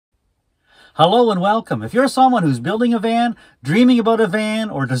Hello and welcome. If you're someone who's building a van, dreaming about a van,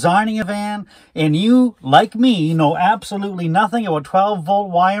 or designing a van, and you, like me, know absolutely nothing about 12-volt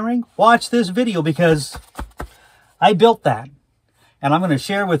wiring, watch this video because I built that. And I'm going to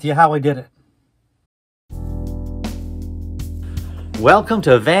share with you how I did it. Welcome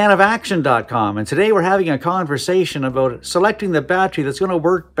to vanofaction.com, and today we're having a conversation about selecting the battery that's going to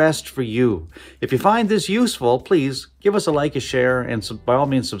work best for you. If you find this useful, please give us a like, a share, and by all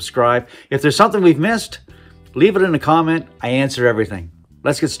means subscribe. If there's something we've missed, leave it in a comment. I answer everything.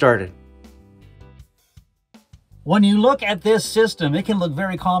 Let's get started. When you look at this system, it can look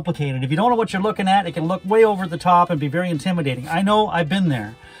very complicated. If you don't know what you're looking at, it can look way over the top and be very intimidating. I know, I've been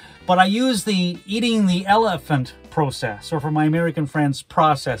there. But I use the eating the elephant process, or for my American friends,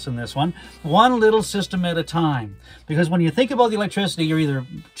 process in this one little system at a time. Because when you think about the electricity, you're either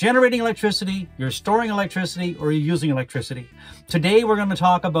generating electricity, you're storing electricity, or you're using electricity. Today, we're going to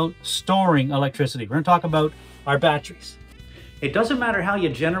talk about storing electricity. We're going to talk about our batteries. It doesn't matter how you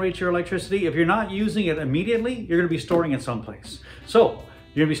generate your electricity. If you're not using it immediately, you're going to be storing it someplace. So,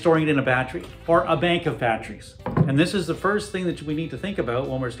 you're going to be storing it in a battery or a bank of batteries. And this is the first thing that we need to think about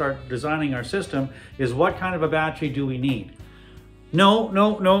when we start designing our system is what kind of a battery do we need? No,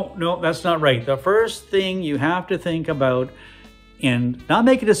 that's not right. The first thing you have to think about and not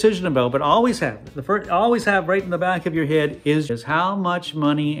make a decision about, but always have right in the back of your head is how much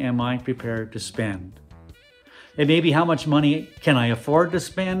money am I prepared to spend? It may be how much money can I afford to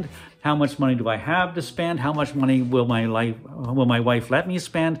spend? How much money do I have to spend? How much money will my wife let me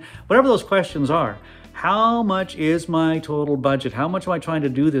spend? Whatever those questions are. How much is my total budget? How much am I trying to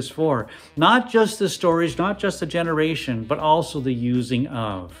do this for? Not just the storage, not just the generation, but also the using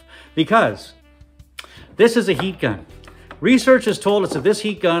of. Because this is a heat gun. Research has told us that this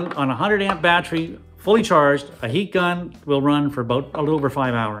heat gun on a 100 amp battery, fully charged, a heat gun will run for about a little over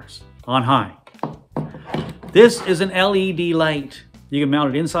 5 hours on high. This is an LED light. You can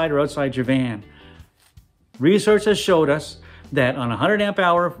mount it inside or outside your van. Research has showed us that on a 100 amp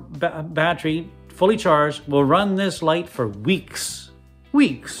hour battery, fully charged, will run this light for weeks.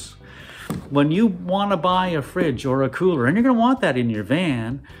 Weeks. When you want to buy a fridge or a cooler, and you're going to want that in your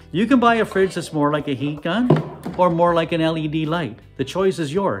van, you can buy a fridge that's more like a heat gun or more like an LED light. The choice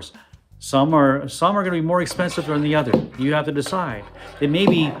is yours. Some are going to be more expensive than the other. You have to decide. It may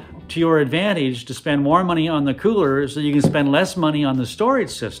be to your advantage to spend more money on the cooler so you can spend less money on the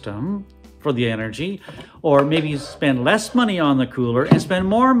storage system for the energy, or maybe spend less money on the cooler and spend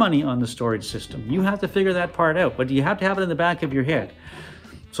more money on the storage system. You have to figure that part out, but you have to have it in the back of your head.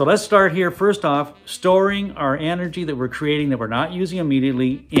 So let's start here. First off, storing our energy that we're creating that we're not using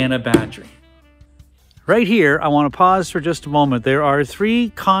immediately in a battery. Right here, I want to pause for just a moment. There are three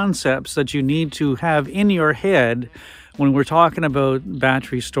concepts that you need to have in your head when we're talking about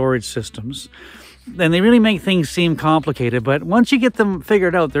battery storage systems. And they really make things seem complicated, but once you get them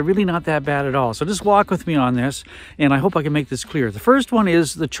figured out, they're really not that bad at all. So just walk with me on this, and I hope I can make this clear. The first one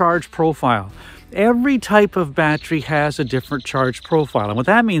is the charge profile. Every type of battery has a different charge profile. And what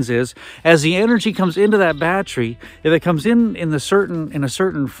that means is, as the energy comes into that battery, if it comes in a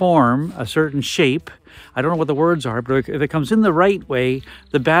certain form, a certain shape, I don't know what the words are, but if it comes in the right way,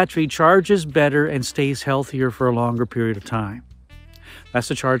 the battery charges better and stays healthier for a longer period of time. That's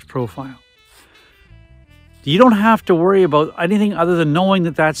the charge profile. You don't have to worry about anything other than knowing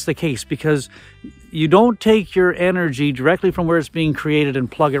that that's the case, because you don't take your energy directly from where it's being created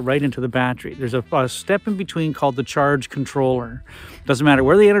and plug it right into the battery. There's a step in between called the charge controller. Doesn't matter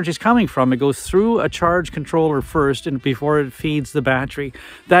where the energy is coming from, it goes through a charge controller first and before it feeds the battery.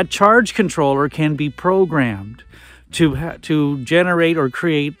 That charge controller can be programmed to generate or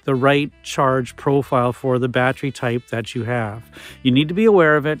create the right charge profile for the battery type that you have. You need to be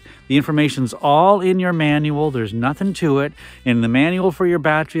aware of it. The information's all in your manual. There's nothing to it. In the manual for your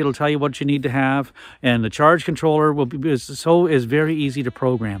battery, it'll tell you what you need to have, and the charge controller is very easy to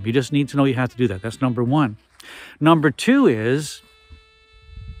program. You just need to know you have to do that. That's number one. Number two is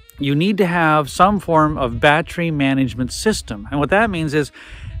you need to have some form of battery management system. And what that means is,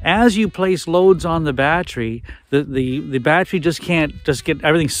 as you place loads on the battery, the battery just can't get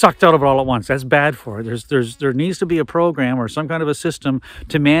everything sucked out of it all at once. That's bad for it. There needs to be a program or some kind of a system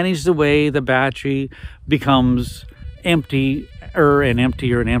to manage the way the battery becomes emptier and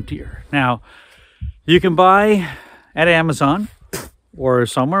emptier and emptier. Now, you can buy at Amazon or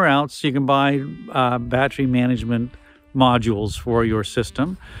somewhere else, you can buy battery management modules for your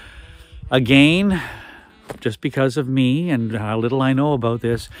system. Again, just because of me and how little I know about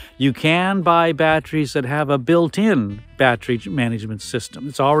this, you can buy batteries that have a built-in battery management system.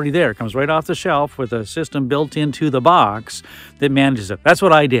 It's already there. It comes right off the shelf with a system built into the box that manages it. That's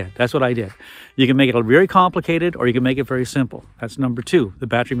what I did. That's what I did. You can make it very complicated or you can make it very simple. That's number 2, the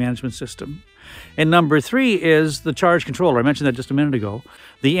battery management system. And number 3 is the charge controller. I mentioned that just a minute ago.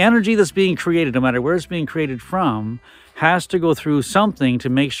 The energy that's being created, no matter where it's being created from, has to go through something to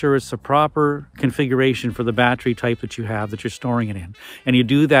make sure it's the proper configuration for the battery type that you have, that you're storing it in. And you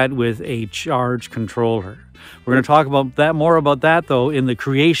do that with a charge controller. We're going to talk about that, more about that though, in the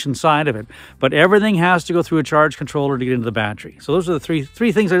creation side of it. But everything has to go through a charge controller to get into the battery. So those are the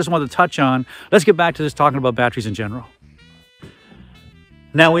three things I just wanted to touch on. Let's get back to this, talking about batteries in general.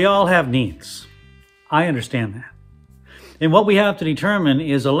 Now, we all have needs. I understand that. And what we have to determine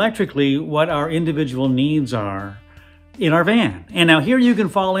is electrically what our individual needs are in our van. And now here you can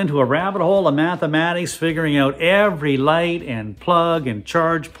fall into a rabbit hole of mathematics, figuring out every light and plug and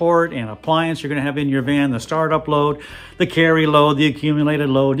charge port and appliance you're going to have in your van, the startup load, the carry load, the accumulated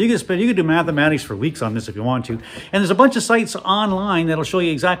load. You can do mathematics for weeks on this if you want to. And there's a bunch of sites online that'll show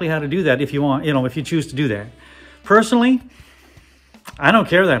you exactly how to do that if you want, if you choose to do that. Personally, I don't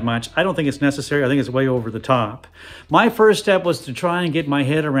care that much. I don't think it's necessary. I think it's way over the top. My first step was to try and get my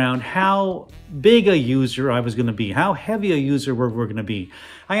head around how big a user I was going to be, how heavy a user we're going to be.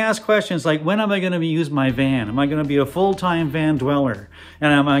 I asked questions like, when am I going to use my van? Am I going to be a full-time van dweller?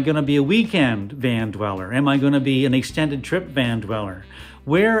 And am I going to be a weekend van dweller? Am I going to be an extended trip van dweller?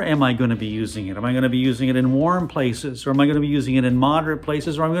 Where am I going to be using it? Am I going to be using it in warm places? Or am I going to be using it in moderate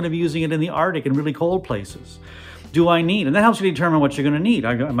places? Or am I going to be using it in the Arctic and really cold places? Do I need? And that helps you determine what you're going to need.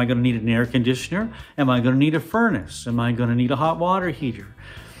 Am I going to need an air conditioner? Am I going to need a furnace? Am I going to need a hot water heater?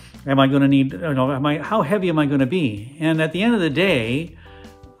 Am I going to need, how heavy am I going to be? And at the end of the day,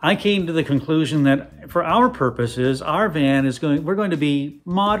 I came to the conclusion that for our purposes, our van we're going to be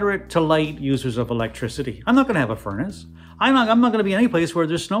moderate to light users of electricity. I'm not going to have a furnace. I'm not going to be any place where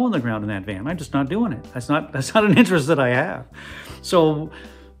there's snow on the ground in that van. I'm just not doing it. That's not an interest that I have. So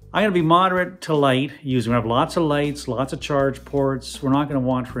I'm going to be moderate to light user. We have lots of lights, lots of charge ports. We're not going to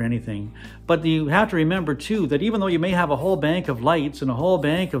want for anything. But you have to remember too that even though you may have a whole bank of lights and a whole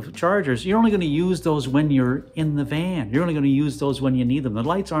bank of chargers, you're only going to use those when you're in the van. You're only going to use those when you need them. The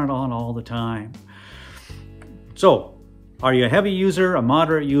lights aren't on all the time. So, are you a heavy user, a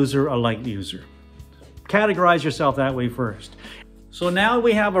moderate user, a light user? Categorize yourself that way first. So now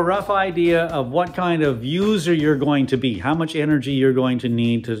we have a rough idea of what kind of user you're going to be, how much energy you're going to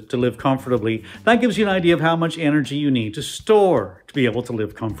need to live comfortably. That gives you an idea of how much energy you need to store to be able to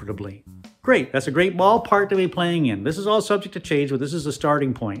live comfortably. Great, that's a great ballpark to be playing in. This is all subject to change, but this is the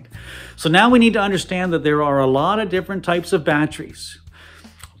starting point. So now we need to understand that there are a lot of different types of batteries.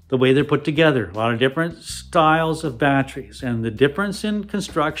 The way they're put together, a lot of different styles of batteries, and the difference in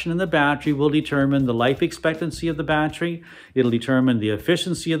construction in the battery will determine the life expectancy of the battery, it'll determine the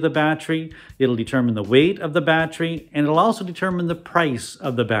efficiency of the battery, it'll determine the weight of the battery, and it'll also determine the price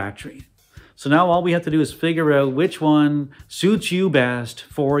of the battery. So now all we have to do is figure out which one suits you best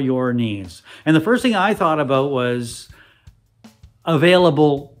for your needs. And the first thing I thought about was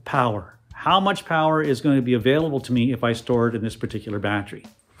available power. How much power is going to be available to me if I store it in this particular battery?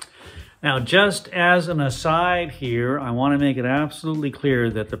 Now, just as an aside here, I want to make it absolutely clear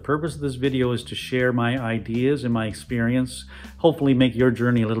that the purpose of this video is to share my ideas and my experience, hopefully make your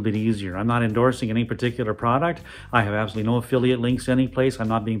journey a little bit easier. I'm not endorsing any particular product. I have absolutely no affiliate links any place. I'm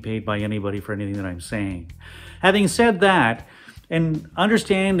not being paid by anybody for anything that I'm saying. Having said that, and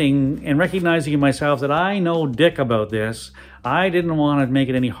understanding and recognizing in myself that I know dick about this, I didn't want to make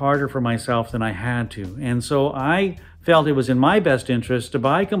it any harder for myself than I had to. And so I felt it was in my best interest to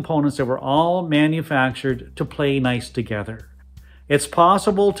buy components that were all manufactured to play nice together. It's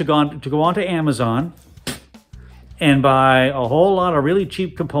possible to go onto Amazon and buy a whole lot of really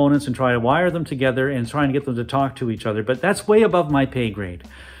cheap components and try to wire them together and try and get them to talk to each other, but that's way above my pay grade.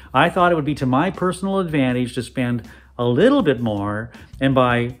 I thought it would be to my personal advantage to spend a little bit more and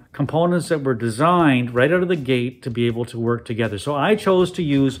buy components that were designed right out of the gate to be able to work together. So I chose to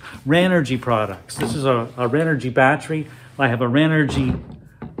use Renogy products. This is a Renogy battery. I have a Renogy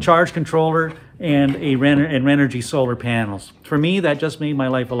charge controller and Renogy solar panels. For me, that just made my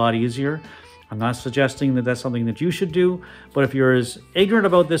life a lot easier. I'm not suggesting that that's something that you should do, but if you're as ignorant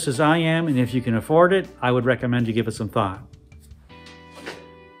about this as I am, and if you can afford it, I would recommend you give it some thought.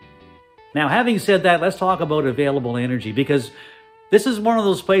 Now, having said that, let's talk about available energy, because this is one of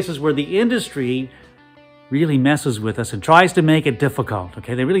those places where the industry really messes with us and tries to make it difficult.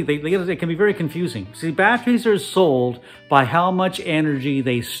 Okay, it can be very confusing. See, batteries are sold by how much energy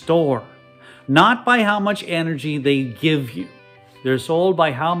they store. not by how much energy they give you. They're sold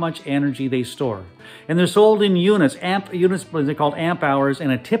by how much energy they store. And they're sold in units, units, they're called amp hours,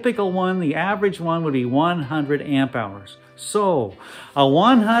 and a typical one, the average one would be 100 amp hours. So a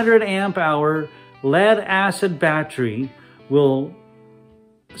 100 amp hour lead acid battery will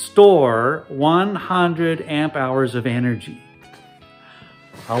store 100 amp hours of energy.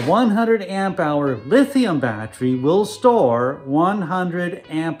 A 100 amp hour lithium battery will store 100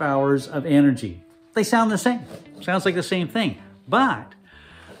 amp hours of energy. They sound the same. Sounds like the same thing. But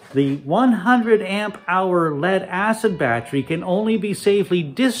the 100 amp hour lead acid battery can only be safely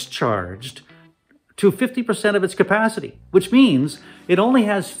discharged to 50% of its capacity, which means it only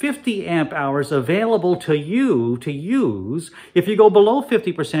has 50 amp hours available to you to use. If you go below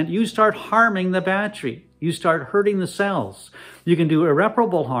 50%, you start harming the battery. You start hurting the cells. You can do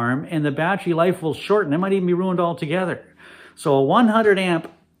irreparable harm, and the battery life will shorten. It might even be ruined altogether. So a 100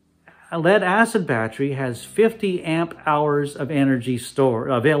 amp lead acid battery has 50 amp hours of energy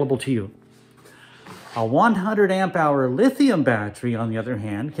available to you. A 100 amp hour lithium battery, on the other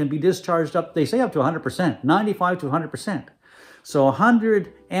hand, can be discharged up, they say up to 100%, 95 to 100%. So a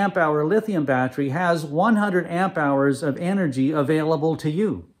 100 amp hour lithium battery has 100 amp hours of energy available to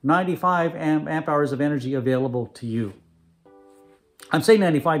you. 95 amp hours of energy available to you. I'm saying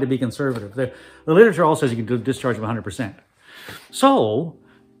 95 to be conservative. The literature also says you can discharge them 100%. So,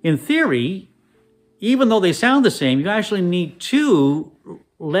 in theory, even though they sound the same, you actually need two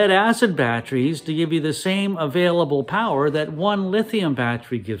lead acid batteries to give you the same available power that one lithium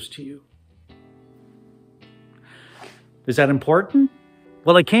battery gives to you. Is that important?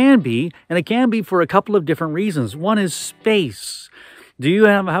 Well, it can be, and it can be for a couple of different reasons. One is space. Do you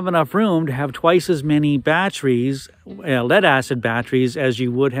have enough room to have twice as many batteries, lead acid batteries, as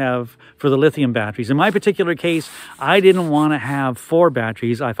you would have for the lithium batteries? In my particular case, I didn't want to have 4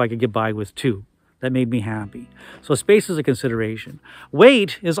 batteries if I could get by with 2. That made me happy. So space is a consideration.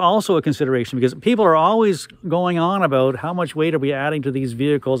 Weight is also a consideration because people are always going on about how much weight are we adding to these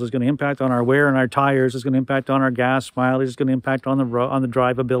vehicles. It's going to impact on our wear and our tires. It's going to impact on our gas mileage. It's going to impact on the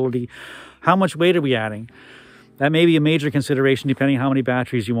drivability. How much weight are we adding? That may be a major consideration depending on how many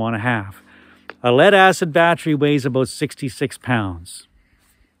batteries you want to have. A lead acid battery weighs about 66 pounds.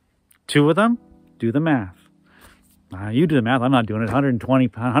 2 of them, do the math. You do the math, I'm not doing it, 120,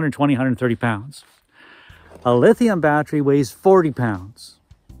 130 pounds. A lithium battery weighs 40 pounds.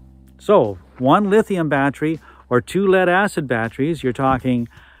 So 1 lithium battery or 2 lead acid batteries, you're talking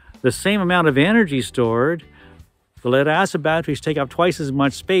the same amount of energy stored. The lead acid batteries take up twice as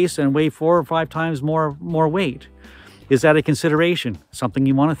much space and weigh 4 or 5 times more weight. Is that a consideration? Something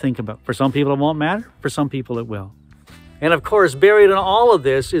you want to think about. For some people it won't matter, for some people it will. And of course, buried in all of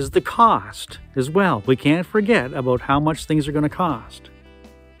this is the cost as well. We can't forget about how much things are going to cost.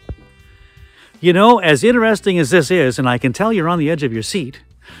 You know, as interesting as this is, and I can tell you're on the edge of your seat,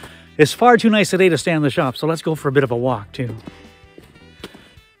 it's far too nice a day to stay in the shop, so let's go for a bit of a walk too.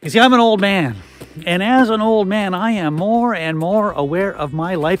 You see, I'm an old man, and as an old man, I am more and more aware of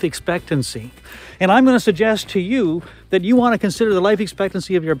my life expectancy. And I'm going to suggest to you that you want to consider the life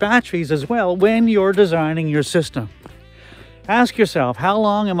expectancy of your batteries as well when you're designing your system. Ask yourself, how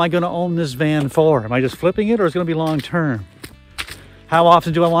long am I going to own this van for? Am I just flipping it, or is it going to be long term? How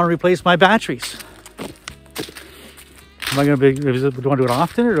often do I want to replace my batteries? Am I going to do I want to do it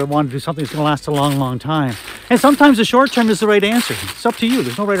often, or do I want to do something that's going to last a long, long time? And sometimes the short term is the right answer. It's up to you.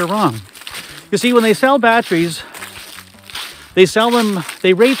 There's no right or wrong. You see, when they sell batteries,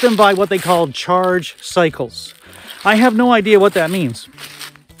 they rate them by what they call charge cycles. I have no idea what that means.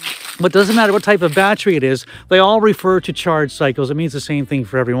 But it doesn't matter what type of battery it is, they all refer to charge cycles. It means the same thing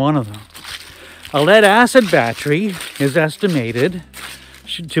for every one of them. A lead acid battery is estimated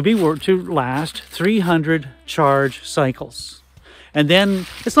to last 300 charge cycles. And then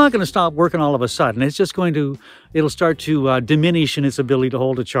it's not going to stop working all of a sudden. It's just it'll start to diminish in its ability to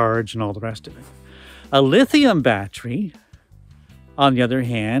hold a charge and all the rest of it. A lithium battery, on the other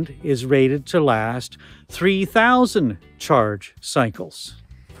hand, is rated to last 3,000 charge cycles.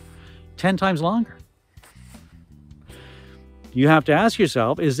 10 times longer. You have to ask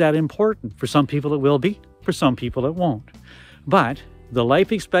yourself, is that important? For some people it will be, for some people it won't. But the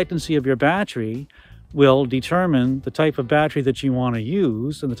life expectancy of your battery will determine the type of battery that you want to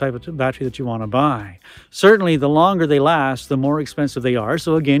use and the type of battery that you want to buy. Certainly, the longer they last, the more expensive they are.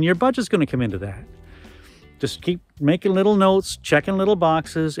 So again, your budget's going to come into that. Just keep making little notes, checking little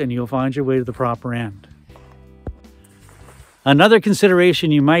boxes, and you'll find your way to the proper end. Another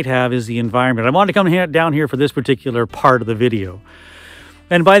consideration you might have is the environment. I want to come down here for this particular part of the video.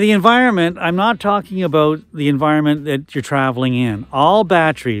 And by the environment, I'm not talking about the environment that you're traveling in. All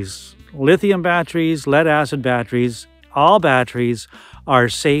batteries lithium batteries, lead acid batteries, all batteries are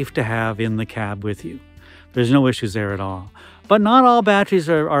safe to have in the cab with you. There's no issues there at all. But not all batteries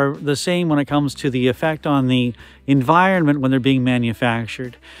are the same when it comes to the effect on the environment when they're being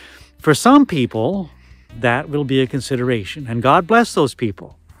manufactured. For some people, that will be a consideration, and God bless those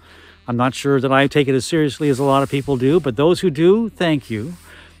people. I'm not sure that I take it as seriously as a lot of people do, but those who do, thank you.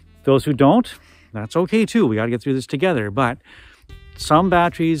 Those who don't, that's okay too. We got to get through this together. But some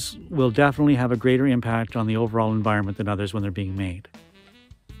batteries will definitely have a greater impact on the overall environment than others when they're being made.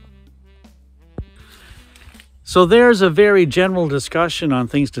 So there's a very general discussion on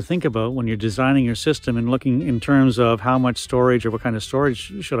things to think about when you're designing your system and looking in terms of how much storage or what kind of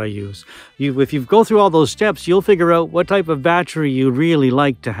storage should I use. If you go through all those steps, you'll figure out what type of battery you really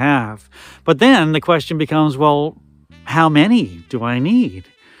like to have. But then the question becomes, well, how many do I need?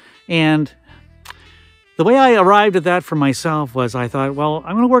 And the way I arrived at that for myself was I thought, well,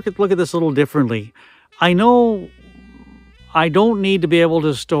 I'm going to look at this a little differently. I know I don't need to be able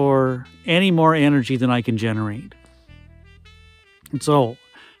to store any more energy than I can generate. And so,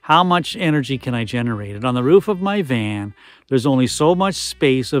 how much energy can I generate? And on the roof of my van, there's only so much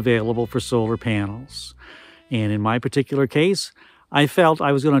space available for solar panels. And in my particular case, I felt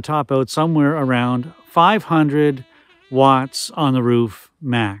I was going to top out somewhere around 500 watts on the roof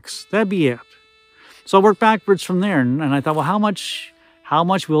max. That'd be it. So I worked backwards from there, and I thought, well, how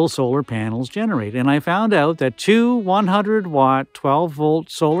much will solar panels generate? And I found out that two 100-watt, 12-volt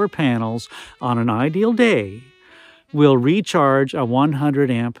solar panels on an ideal day will recharge a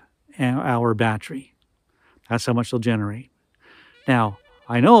 100-amp-hour battery. That's how much they'll generate. Now,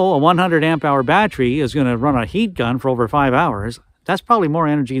 I know a 100-amp-hour battery is going to run a heat gun for over 5 hours. That's probably more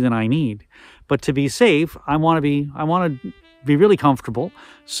energy than I need. But to be safe, I want to be really comfortable.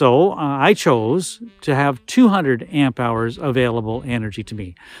 So I chose to have 200 amp hours available energy to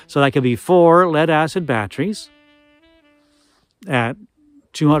me. So that could be 4 lead acid batteries at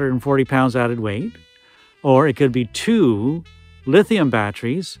 240 pounds added weight, or it could be 2 lithium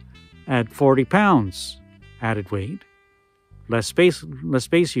batteries at 40 pounds added weight, less space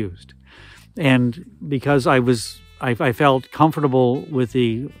used. And because I felt comfortable with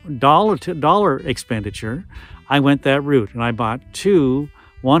the dollar expenditure, I went that route and I bought 2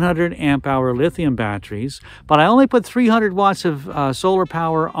 100 amp hour lithium batteries, but I only put 300 watts of solar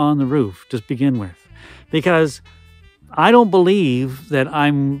power on the roof to begin with, because I don't believe that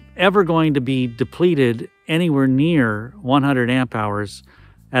I'm ever going to be depleted anywhere near 100 amp hours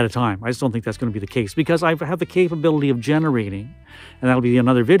at a time. I just don't think that's going to be the case, because I have the capability of generating, and that'll be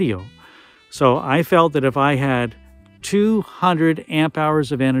another video. So I felt that if I had 200 amp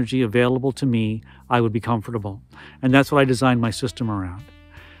hours of energy available to me, I would be comfortable. And that's what I designed my system around.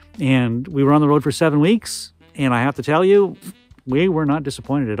 And we were on the road for 7 weeks, and I have to tell you, we were not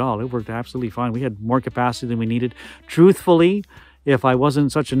disappointed at all. It worked absolutely fine. We had more capacity than we needed. Truthfully, if I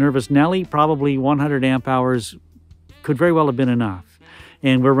wasn't such a nervous Nelly, probably 100 amp hours could very well have been enough.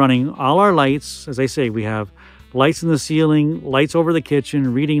 And we're running all our lights. As I say, we have lights in the ceiling, lights over the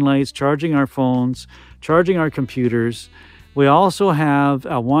kitchen, reading lights, charging our phones, charging our computers. We also have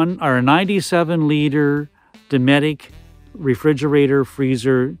our 97-liter dometic refrigerator,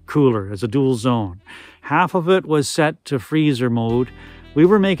 freezer, cooler as a dual zone. Half of it was set to freezer mode. We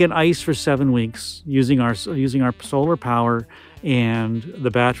were making ice for 7 weeks using our solar power and the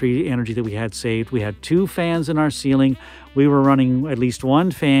battery energy that we had saved. We had 2 fans in our ceiling. We were running at least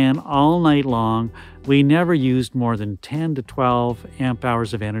 1 fan all night long. We never used more than 10 to 12 amp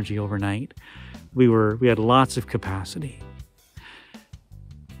hours of energy overnight. We had lots of capacity.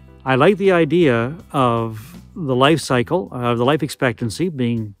 I like the idea of the life cycle, the life expectancy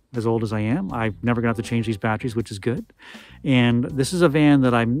being as old as I am. I'm never going to have to change these batteries, which is good. And this is a van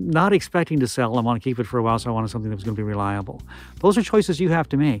that I'm not expecting to sell. I want to keep it for a while, so I wanted something that was going to be reliable. Those are choices you have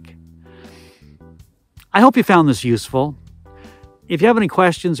to make. I hope you found this useful. If you have any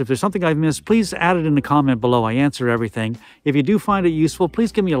questions, if there's something I've missed, please add it in the comment below. I answer everything. If you do find it useful,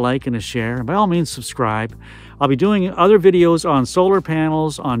 please give me a like and a share. And by all means, subscribe. I'll be doing other videos on solar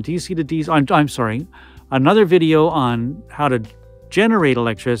panels, on DC to DC. Another video on how to generate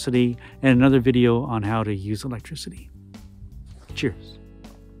electricity, and another video on how to use electricity. Cheers.